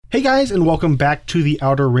Hey guys, and welcome back to the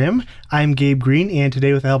Outer Rim. I'm Gabe Green, and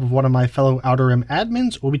today, with the help of one of my fellow Outer Rim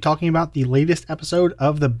admins, we'll be talking about the latest episode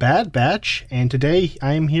of The Bad Batch. And today,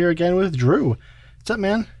 I am here again with Drew. What's up,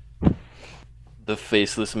 man? The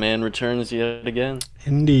faceless man returns yet again.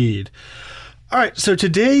 Indeed. All right, so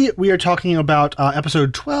today we are talking about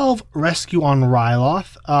episode 12, Rescue on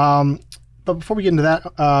Ryloth. But before we get into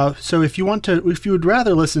that, so if you would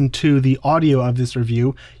rather listen to the audio of this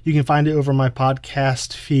review, you can find it over my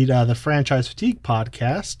podcast feed, the Franchise Fatigue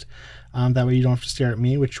podcast. That way you don't have to stare at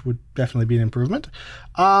me, which would definitely be an improvement.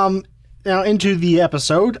 Now into the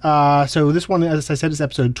episode. So this one, as I said, is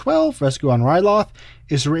episode 12, Rescue on Ryloth.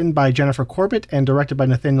 Is written by Jennifer Corbett and directed by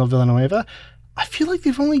Nathaniel Villanueva. I feel like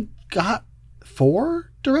they've only got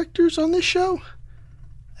 4 directors on this show,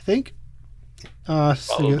 I think.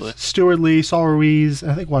 Stuart Lee, Saul Ruiz,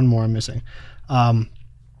 and I think one more I'm missing.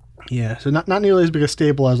 Yeah, so not nearly as big a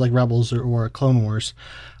stable as like Rebels or Clone Wars.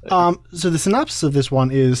 So the synopsis of this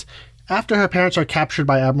one is: after her parents are captured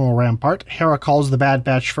by Admiral Rampart, Hera calls the Bad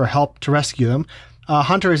Batch for help to rescue them.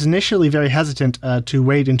 Hunter is initially very hesitant to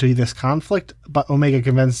wade into this conflict, but Omega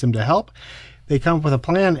convinces him to help. They come up with a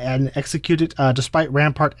plan and execute it despite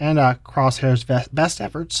Rampart and Crosshair's best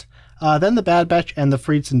efforts. Then the Bad Batch and the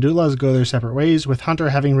freed Syndulas go their separate ways, with Hunter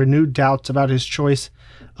having renewed doubts about his choice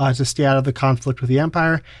to stay out of the conflict with the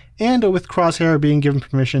Empire, and with Crosshair being given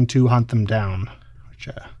permission to hunt them down, which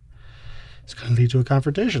is going to lead to a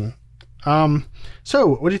confrontation. So,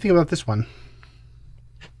 what do you think about this one?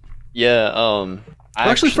 Yeah,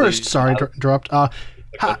 actually, first, sorry to interrupt.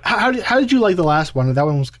 How did you like the last one? That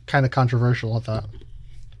one was kind of controversial, I thought.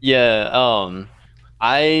 Yeah,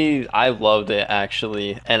 I loved it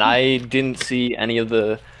actually, and I didn't see any of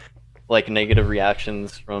the like negative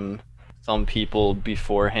reactions from some people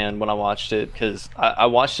beforehand when I watched it, because I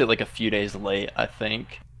watched it like a few days late, I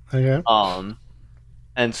think. Okay.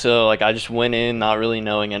 And so like I just went in not really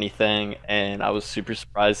knowing anything, and I was super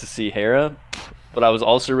surprised to see Hera, but I was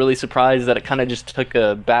also really surprised that it kind of just took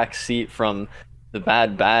a back seat from the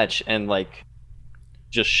Bad Batch and like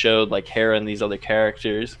just showed like Hera and these other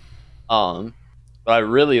characters. But I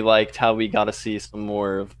really liked how we got to see some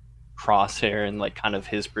more of Crosshair and like kind of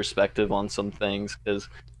his perspective on some things, because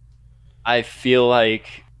I feel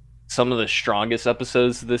like some of the strongest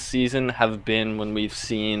episodes this season have been when we've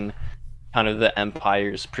seen kind of the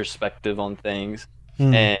Empire's perspective on things.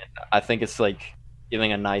 And I think it's like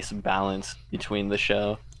giving a nice balance between the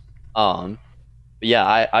show. But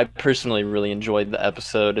yeah, I personally really enjoyed the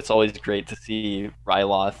episode. It's always great to see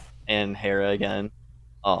Ryloth and Hera again.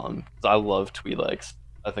 I love Twi'leks.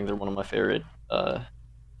 I think they're one of my favorite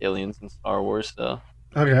aliens in Star Wars. So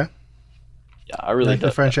Okay. yeah, I really like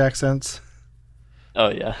the French accents. Oh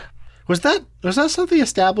yeah. Was that something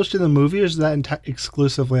established in the movie, or is that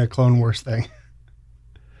exclusively a Clone Wars thing?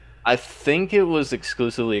 I think it was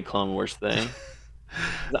exclusively a Clone Wars thing.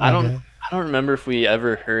 Okay. I don't remember if we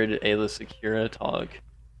ever heard Ayla Secura talk.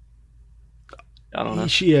 I don't know.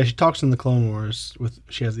 She talks in the Clone Wars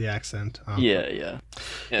she has the accent. Yeah.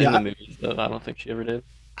 In the movies, though, I don't think she ever did.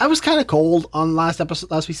 I was kind of cold on last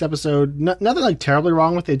week's episode. Nothing like terribly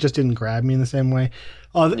wrong with it. It just didn't grab me in the same way.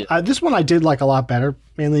 This one I did like a lot better,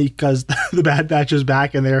 mainly because the Bad Batch is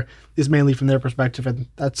back, and is mainly from their perspective, and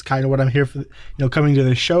that's kind of what I'm here for. Coming to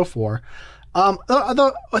this show for.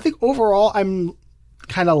 Although I think overall I'm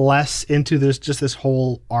kind of less into this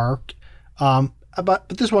whole arc. But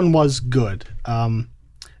this one was good.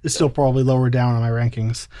 It's still probably lower down on my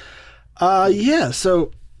rankings.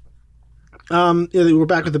 So we're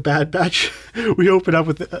back with the Bad Batch. We open up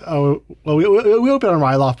with we open on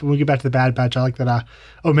Ryloth, but when we get back to the Bad Batch, I like that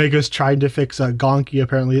Omega's trying to fix Gonki,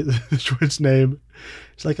 apparently the droid's name.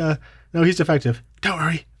 It's like, no, he's defective. Don't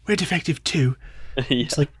worry, we're defective too. Yeah.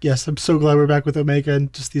 It's like, yes, I'm so glad we're back with Omega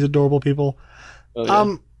and just these adorable people.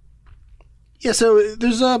 Oh, yeah. So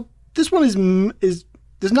there's this one is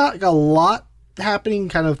there's not like a lot happening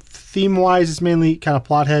kind of theme wise. It's mainly kind of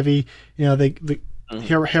plot heavy.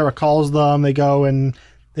 Hera calls them, they go and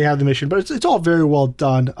they have the mission, but it's all very well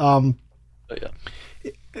done. Oh, yeah.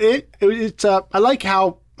 I like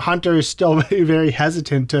how Hunter is still very, very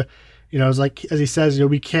hesitant to, it's like, as he says,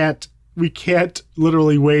 we can't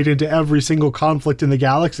literally wade into every single conflict in the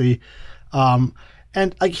galaxy.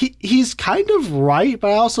 And like he's kind of right,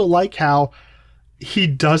 but I also like how he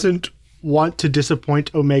doesn't want to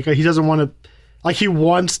disappoint Omega. He doesn't want to, he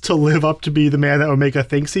wants to live up to be the man that Omega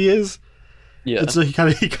thinks he is. Yeah. And so he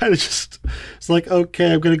kind of just, it's like,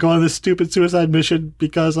 okay, I'm going to go on this stupid suicide mission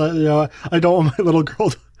because I don't want my little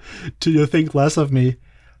girl to think less of me.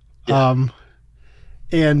 Yeah.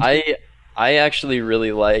 And I actually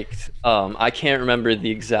really liked, I can't remember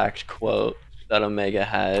the exact quote that Omega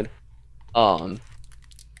had. Um,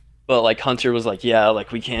 but like Hunter was like, yeah,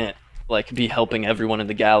 like we can't like be helping everyone in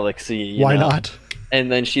the galaxy, you Why know? not?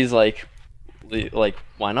 And then she's like,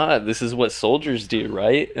 why not? This is what soldiers do,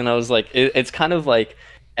 right? And I was like, it's kind of like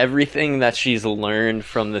everything that she's learned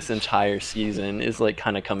from this entire season is like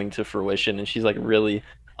kind of coming to fruition, and she's like really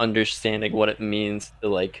understanding what it means to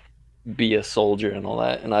like be a soldier and all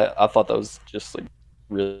that. And I thought that was just like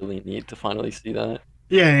really neat to finally see that.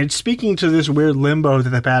 Yeah, and it's speaking to this weird limbo that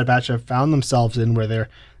the Bad Batch have found themselves in, where they're,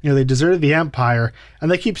 they deserted the Empire,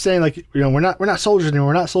 and they keep saying like, we're not soldiers anymore,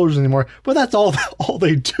 we're not soldiers anymore. But that's all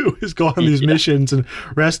they do is go on these missions and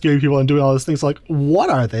rescuing people and doing all these things. Like, what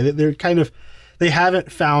are they? They're kind of, they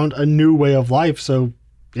haven't found a new way of life. So,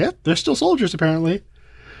 yeah, they're still soldiers apparently.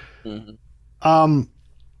 Mm-hmm.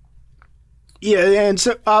 Yeah, and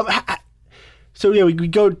so yeah, we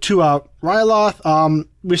go to Ryloth.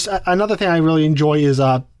 Which another thing I really enjoy is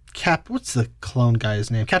what's the clone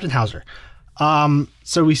guy's name? Captain Hauser. So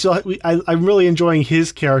I'm really enjoying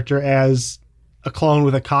his character as a clone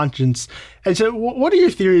with a conscience. And so, what are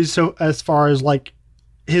your theories? So as far as like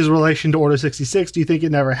his relation to Order 66, do you think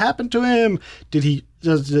it never happened to him? Did he?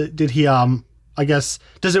 I guess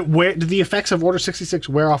did the effects of Order 66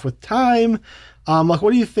 wear off with time? Like,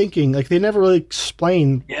 what are you thinking? Like, they never really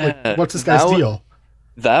explain, like, what's this guy's deal?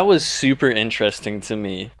 That was super interesting to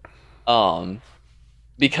me.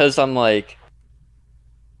 Because I'm like,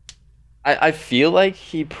 I feel like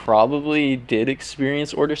he probably did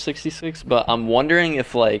experience Order 66, but I'm wondering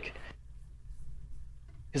if, like,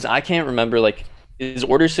 because I can't remember, like, is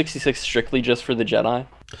Order 66 strictly just for the Jedi?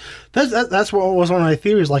 That's what was one of my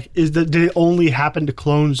theories. Like, did it only happen to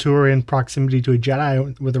clones who are in proximity to a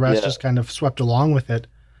Jedi, with the rest just kind of swept along with it?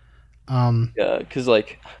 Yeah, because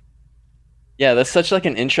like, yeah, that's such like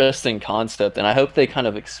an interesting concept, and I hope they kind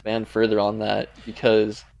of expand further on that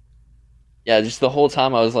because, yeah, just the whole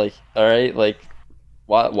time I was like, all right, like,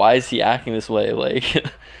 why is he acting this way? Like,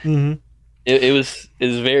 it was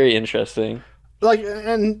very interesting. Like,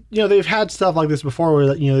 and they've had stuff like this before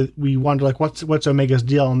where we wonder like what's Omega's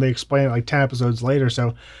deal, and they explain it like 10 episodes later.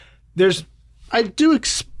 So I do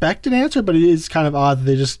expect an answer, but it is kind of odd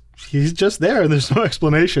that he's just there and there's no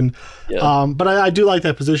explanation. Yeah. But I do like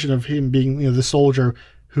that position of him being the soldier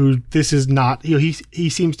who this is not. He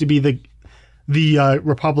seems to be the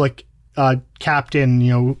Republic captain,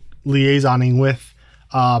 liaisoning with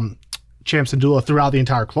Cham Syndulla throughout the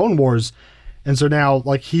entire Clone Wars. And so now,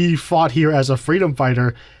 like, he fought here as a freedom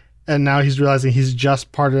fighter, and now he's realizing he's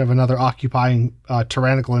just part of another occupying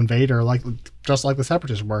tyrannical invader, just like the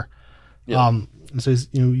Separatists were. Yeah. And so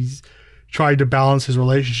he's tried to balance his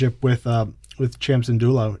relationship with Cham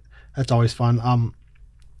Syndulla. That's always fun.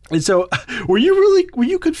 And so, were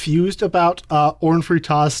you confused about Orn Free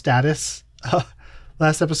Taa's status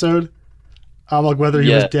last episode? Like whether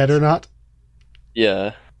he was dead or not?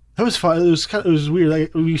 Yeah. That was fun. It was weird.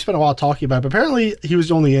 Like, we spent a while talking about it, but apparently he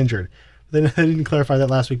was only injured. They didn't clarify that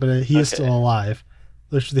last week, but he is still alive,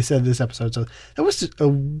 which they said in this episode. So that was just a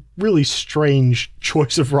really strange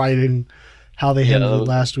choice of writing, how they handled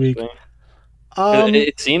it last week.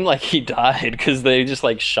 It seemed like he died because they just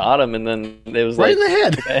like shot him, and then it was right like, in the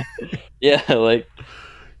head. Okay. Yeah, like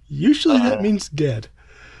usually that means dead.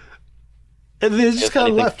 And they just kind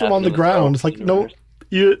of left him on the ground. It's like no.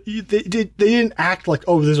 They didn't act like,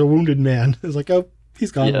 oh, there's a wounded man. It's like, oh,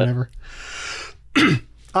 he's gone, whatever.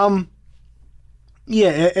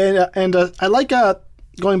 Yeah, and I like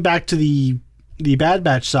going back to the Bad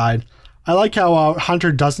Batch side. I like how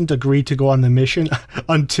Hunter doesn't agree to go on the mission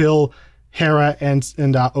until Hera and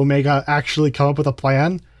Omega actually come up with a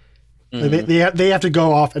plan. Like they have to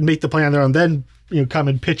go off and make the plan there, and then come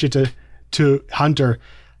and pitch it to Hunter.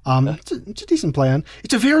 It's a decent plan.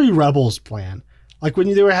 It's a very Rebels plan. Like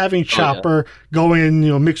when they were having Chopper go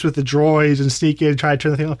in, mix with the droids and sneak in and try to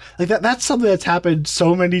turn the thing off. Like that's something that's happened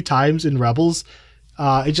so many times in Rebels.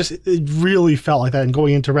 It really felt like that. And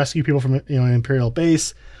going in to rescue people from an Imperial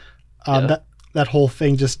base, that whole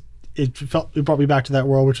thing it brought me back to that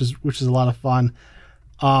world, which is a lot of fun.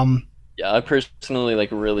 Yeah, I personally like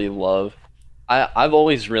really love. I've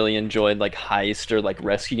always really enjoyed like heist or like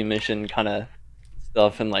rescue mission kind of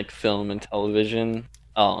stuff in like film and television.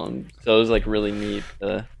 So it was like really neat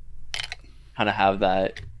to kind of have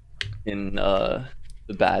that in the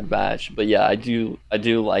Bad Batch. But yeah, I do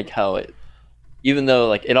like how it, even though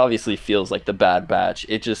like it obviously feels like the Bad Batch,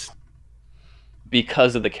 it just,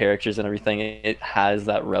 because of the characters and everything, it has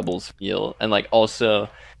that Rebels feel. And like also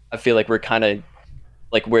I feel like we're kind of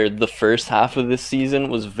like where the first half of this season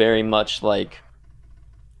was very much like,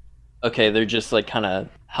 okay, they're just like kind of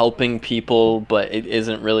helping people, but it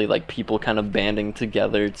isn't really like people kind of banding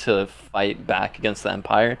together to fight back against the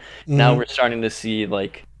Empire. Now we're starting to see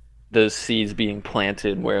like those seeds being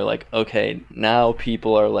planted where like, okay, now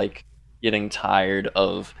people are like getting tired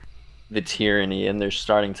of the tyranny and they're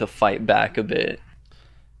starting to fight back a bit.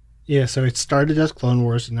 Yeah, so it started as Clone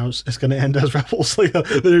Wars, and now it's going to end as Rebels. Like,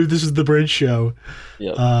 this is the bridge show.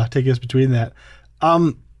 Yep. Taking us between that.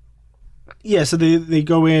 Yeah, so they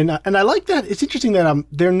go in, and I like that. It's interesting that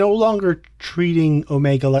they're no longer treating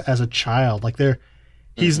Omega as a child. Like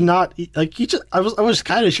he's not like he just. I was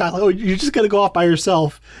kind of shocked. Like, oh, you're just gonna go off by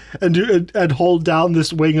yourself and hold down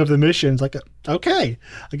this wing of the missions. Like, okay,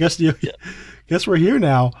 I guess guess we're here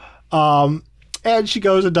now. And she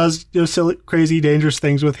goes and does silly, crazy, dangerous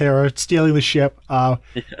things with Hera, stealing the ship.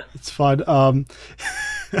 It's fun.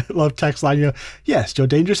 I love text line. Yes,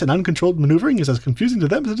 dangerous and uncontrolled maneuvering is as confusing to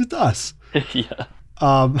them as it is to us. Yeah.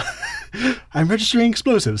 I'm registering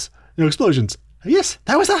explosives. Explosions. Yes,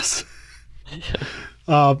 that was us.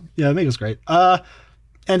 Yeah, Mega's great.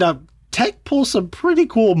 And Tech pulls some pretty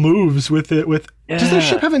cool moves with it. Does their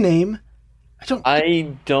ship have a name?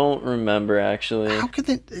 I don't remember actually. How could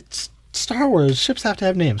they? It's Star Wars. Ships have to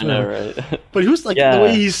have names. I know, right? But he was like the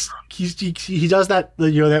way he does that.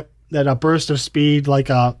 That burst of speed like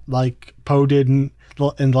Poe did in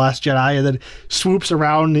The Last Jedi, and then swoops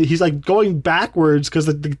around. He's like going backwards because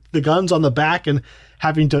the gun's on the back and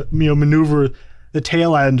having to maneuver the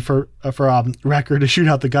tail end for Wrecker to shoot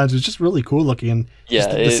out the guns. It was just really cool looking, and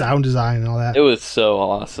the sound design and all that. It was so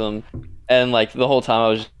awesome. And like the whole time I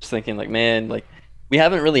was just thinking like, man, like we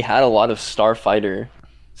haven't really had a lot of Starfighter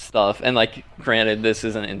stuff, and like granted this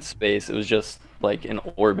isn't in space, it was just like in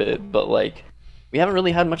orbit, but like we haven't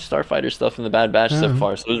really had much Starfighter stuff in the Bad Batch so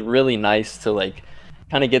far, so it was really nice to like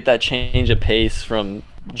kind of get that change of pace from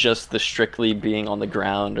just the strictly being on the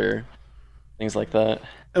ground or things like that.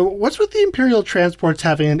 What's with the Imperial transports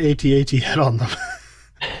having an AT-AT head on them?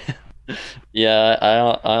 Yeah, I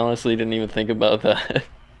honestly didn't even think about that.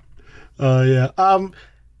 Yeah.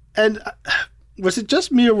 And was it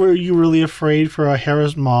just me, or were you really afraid for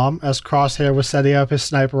Hera's mom as Crosshair was setting up his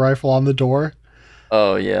sniper rifle on the door?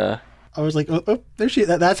 Oh yeah. I was like, oh, there she.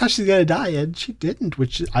 That's how she's gonna die, and she didn't,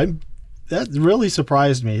 that really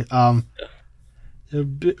surprised me.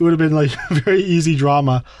 It would have been like very easy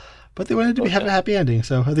drama, but they wanted to have a happy ending.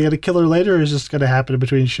 So are they gonna kill her later, or is this gonna happen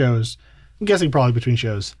between shows? I'm guessing probably between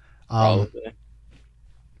shows. Probably.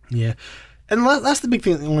 Yeah, and that's the big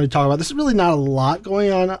thing I want to talk about. There's really not a lot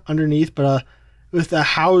going on underneath, but with the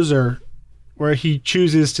Hauser, where he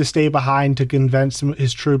chooses to stay behind to convince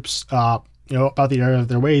his troops, about the error of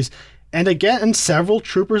their ways. And again, several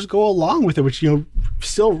troopers go along with it, which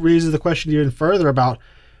still raises the question even further about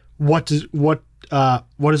what does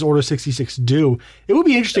Order 66 do? It would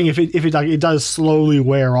be interesting if it does slowly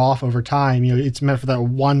wear off over time. It's meant for that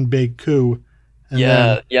one big coup.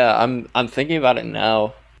 I'm thinking about it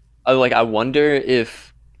now. I wonder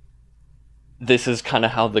if this is kind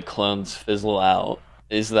of how the clones fizzle out.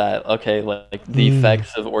 Is that okay? Like the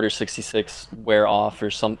effects of Order 66 wear off,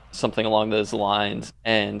 or something along those lines,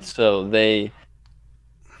 and so they,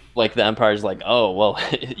 like the Empire's like, oh well,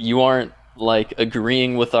 you aren't like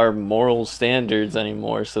agreeing with our moral standards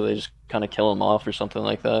anymore, so they just kind of kill him off or something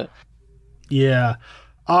like that. Yeah,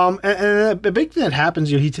 and the big thing that happens,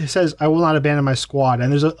 he says, "I will not abandon my squad,"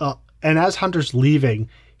 and there's and as Hunter's leaving,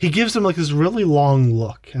 he gives him like this really long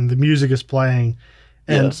look, and the music is playing.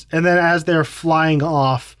 And then as they're flying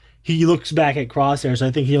off, he looks back at Crosshair. So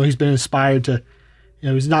I think he's been inspired to,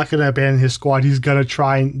 he's not going to abandon his squad. He's going to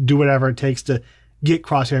try and do whatever it takes to get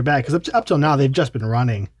Crosshair back. Because up till now they've just been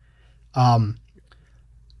running. And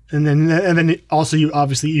then also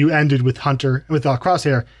you ended with Hunter with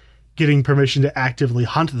Crosshair getting permission to actively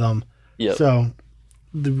hunt them. Yep. So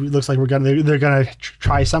it looks like they're gonna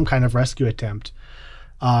try some kind of rescue attempt.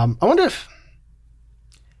 I wonder if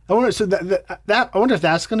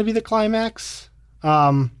that's going to be the climax.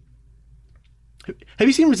 Have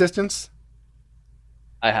you seen Resistance?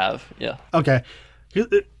 I have, yeah. Okay,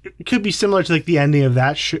 it could be similar to like the ending of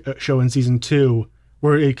that show in season 2,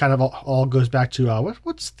 where it kind of all goes back to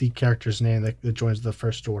what's the character's name that joins the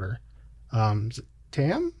First Order? Is it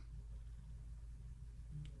Tam?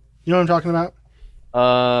 You know what I'm talking about?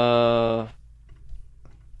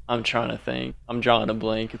 I'm trying to think. I'm drawing a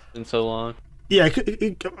blank. It's been so long. Yeah,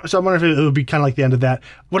 so I wonder if it would be kind of like the end of that.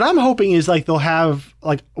 What I'm hoping is like they'll have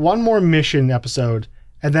like one more mission episode,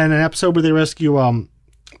 and then an episode where they rescue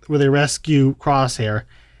Crosshair,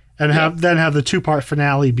 and have the 2-part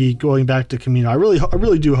finale be going back to Kamino. I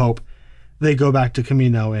really do hope they go back to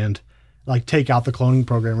Kamino and like take out the cloning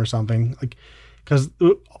program or something. Like because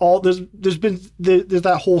there's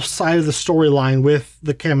that whole side of the storyline with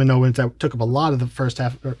the Kaminoans that took up a lot of the first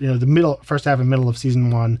half, or, the first half and middle of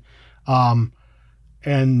season 1,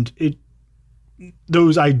 and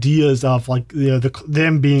those ideas of like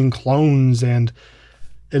them being clones and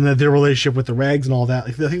their relationship with the Regs and all that.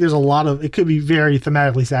 Like, I think there's a lot of it could be very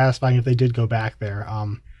thematically satisfying if they did go back there.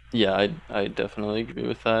 Yeah, I definitely agree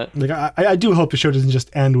with that. Like I do hope the show doesn't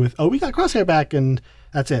just end with, oh, we got Crosshair back and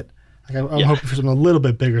that's it. Like I'm hoping for something a little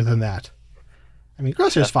bit bigger than that. I mean,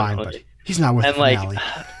 Crosshair's fine, but he's not worth the finale.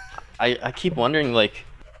 I keep wondering, like,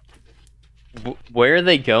 where are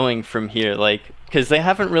they going from here? Like, because they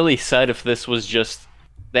haven't really said if this was just,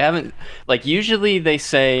 they haven't, like, usually they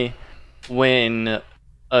say when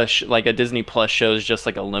like a Disney Plus show is just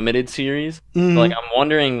like a limited series. Mm-hmm. Like, I'm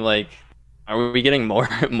wondering, like, are we getting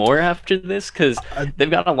more after this? Because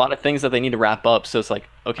they've got a lot of things that they need to wrap up. So it's like,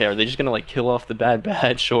 okay, are they just gonna like kill off the Bad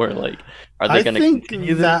Batch, or like, are they gonna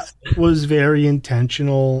continue this? I think that was very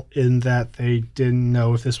intentional in that they didn't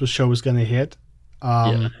know if this show was gonna hit.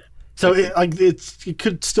 So it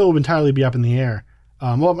could still entirely be up in the air.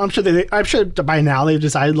 Well, I'm sure by now they've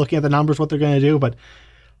decided, looking at the numbers, what they're gonna do. But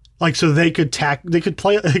like, so they could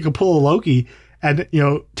pull a Loki and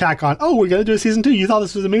tack on, oh, we're gonna do a season 2. You thought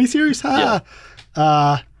this was a miniseries?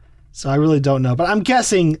 So I really don't know, but I'm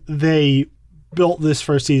guessing they built this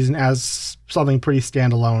first season as something pretty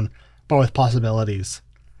standalone, but with possibilities.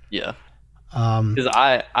 Yeah. Because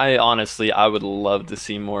I honestly, I would love to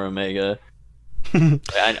see more Omega.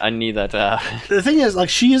 I need that to happen. The thing is, like,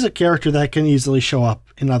 she is a character that can easily show up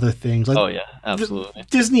in other things. Like, oh yeah, absolutely.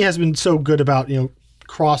 Disney has been so good about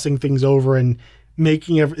crossing things over and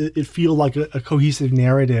making it feel like a cohesive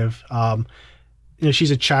narrative.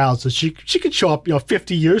 She's a child, so she could show up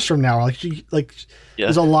 50 years from now.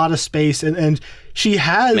 There's a lot of space, and she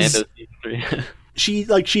has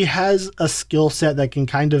she has a skill set that can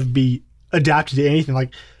kind of be adapted to anything.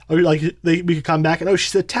 We could come back and,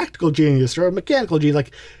 she's a tactical genius or a mechanical genius.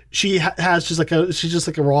 Like, she has she's just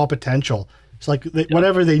like a raw potential. It's like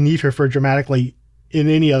whatever they need her for dramatically in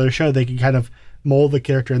any other show, they can kind of mold the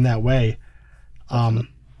character in that way.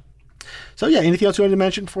 So yeah, anything else you wanted to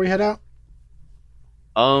mention before we head out?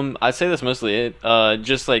 I'd say that's mostly it.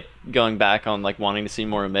 Just like going back on like wanting to see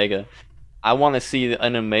more Omega. I want to see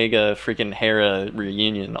an Omega freaking Hera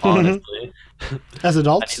reunion, honestly. As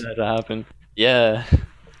adults? I need that to happen. Yeah.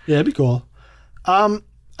 Yeah, it'd be cool. All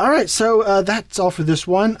right, so that's all for this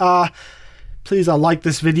one. Please like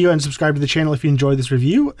this video and subscribe to the channel if you enjoyed this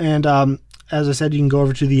review. And as I said, you can go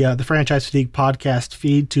over to the Franchise Fatigue podcast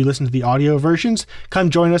feed to listen to the audio versions. Come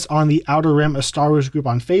join us on the Outer Rim, a Star Wars group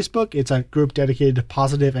on Facebook. It's a group dedicated to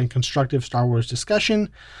positive and constructive Star Wars discussion.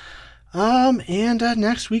 And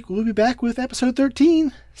next week we'll be back with episode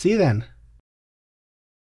 13. See you then.